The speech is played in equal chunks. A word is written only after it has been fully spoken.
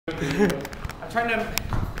I'm trying to,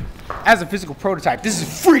 as a physical prototype, this is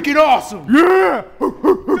freaking awesome. Yeah.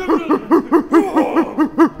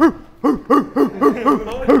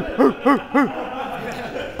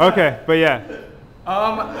 Okay, but yeah.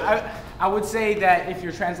 I would say that if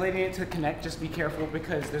you're translating it to Kinect, just be careful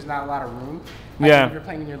because there's not a lot of room. Yeah. If you're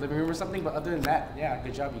playing in your living room or something, but other than that, yeah,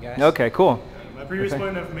 good job, you guys. Okay, cool. My previous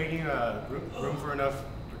point of making a room for enough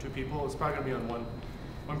for 2 people is probably gonna be on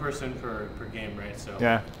one person per game, right? So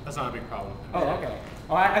yeah, that's not a big problem. Oh, okay.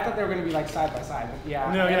 Oh, I thought they were gonna be like side by side, but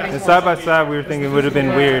yeah. No, yeah. And side by side, we were thinking it would have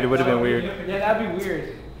been weird. It would have been weird. Yeah, that'd be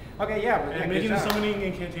weird. Okay, yeah, but and making the summoning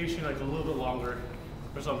incantation like a little bit longer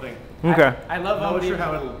or something. Okay. I love. I'm not sure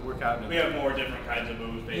how it'll work out. We have more different kinds of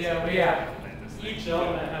moves, basically. Yeah. Each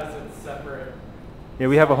element has its separate. Yeah,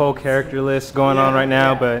 we have a whole character list going on right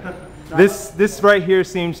now, but this right here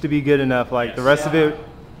seems to be good enough. Like the rest of it,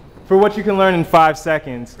 for what you can learn in 5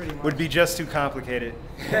 seconds, would be just too complicated.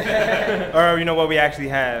 Or you know what we actually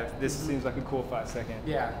have. This seems like a cool 5-second.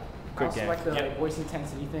 Yeah. Quick also game. like the like, voice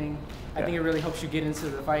intensity thing. I think it really helps you get into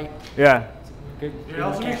the fight. Yeah. Good. It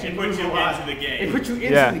also makes It you puts you into the game. It puts you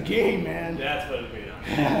into the game, man. That's what it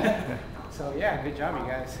is. So yeah, good job, you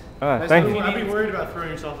guys. Thank you. I'd be worried about throwing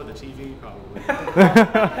yourself at the TV, probably.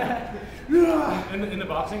 in the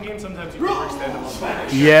boxing game, sometimes you can overextend them on back.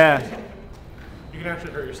 Yeah. You can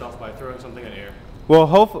actually hurt yourself by throwing something in air.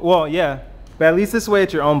 Well, yeah. But at least this way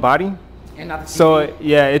it's your own body. And not the TV. So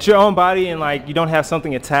yeah, it's your own body, and like you don't have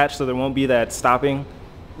something attached, so there won't be that stopping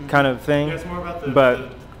kind of thing. Yeah, it's more about the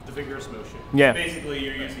vigorous motion. Yeah. Basically,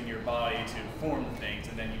 you're using your body to form the things,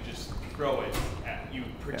 and then you just throw it.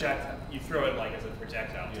 You throw it like as a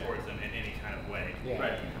projectile towards them in any kind of way. Yeah.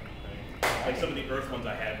 Right. Like some of the Earth ones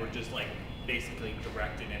I had were just like basically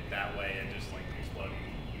directing it that way and just like exploding.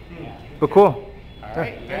 Yeah. But cool. All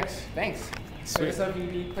right. Thanks. Hit us up if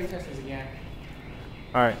you need playtesters again.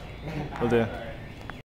 All right. We'll do.